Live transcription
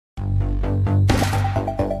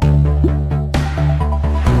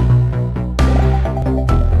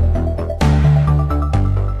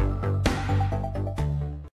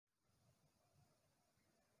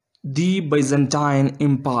The Byzantine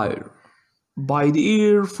Empire. By the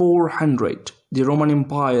year 400, the Roman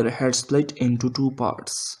Empire had split into two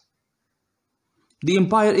parts. The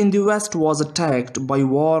empire in the west was attacked by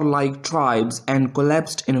warlike tribes and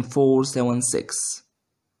collapsed in 476.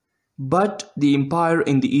 But the empire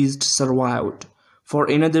in the east survived for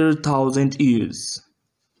another 1,000 years.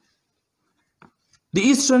 The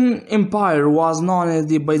Eastern Empire was known as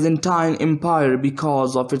the Byzantine Empire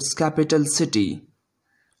because of its capital city,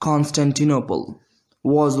 Constantinople,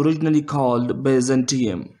 was originally called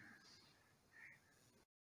Byzantium.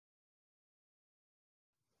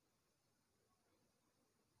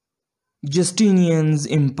 Justinian's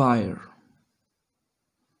Empire.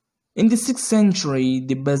 In the 6th century,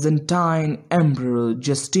 the Byzantine Emperor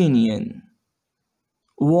Justinian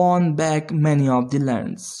won back many of the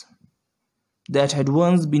lands that had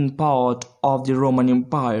once been part of the Roman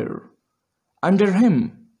Empire. Under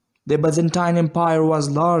him, the Byzantine Empire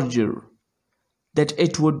was larger than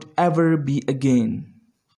it would ever be again.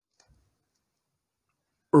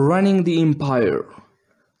 Running the empire.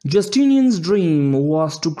 Justinian's dream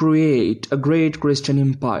was to create a great Christian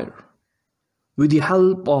empire with the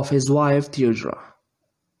help of his wife Theodora.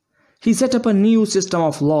 He set up a new system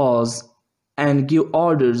of laws and gave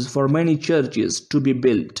orders for many churches to be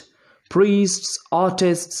built. Priests,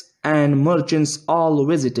 artists, and merchants all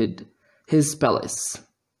visited his palace.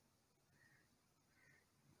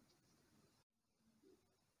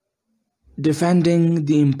 Defending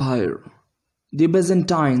the empire. The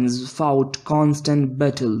Byzantines fought constant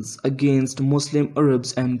battles against Muslim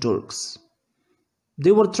Arabs and Turks.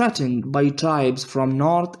 They were threatened by tribes from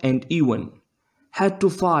north and even had to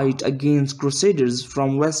fight against crusaders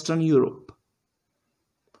from Western Europe,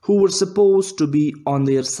 who were supposed to be on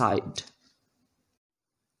their side.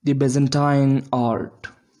 The Byzantine art.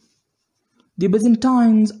 The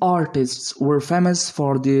Byzantine artists were famous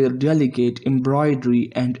for their delicate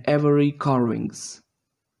embroidery and ivory carvings.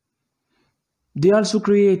 They also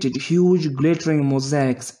created huge glittering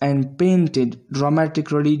mosaics and painted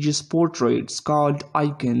dramatic religious portraits called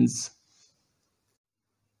icons.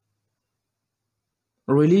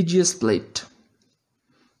 Religious split.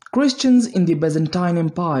 Christians in the Byzantine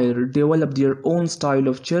Empire developed their own style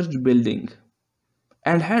of church building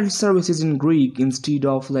and held services in Greek instead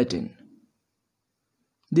of Latin.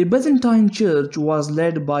 The Byzantine Church was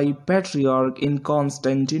led by Patriarch in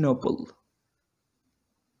Constantinople.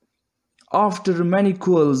 After many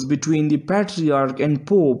quarrels between the Patriarch and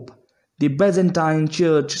Pope, the Byzantine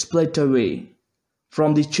Church split away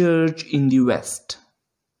from the Church in the West.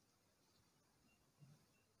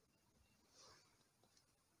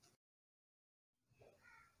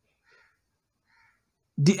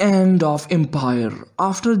 The end of empire.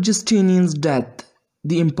 After Justinian's death,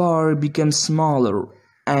 the empire became smaller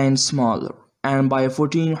and smaller, and by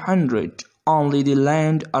 1400 only the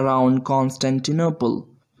land around Constantinople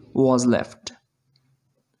was left.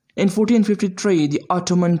 In 1453, the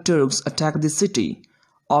Ottoman Turks attacked the city.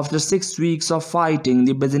 After 6 weeks of fighting,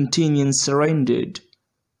 the Byzantines surrendered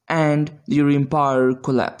and their empire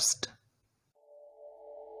collapsed.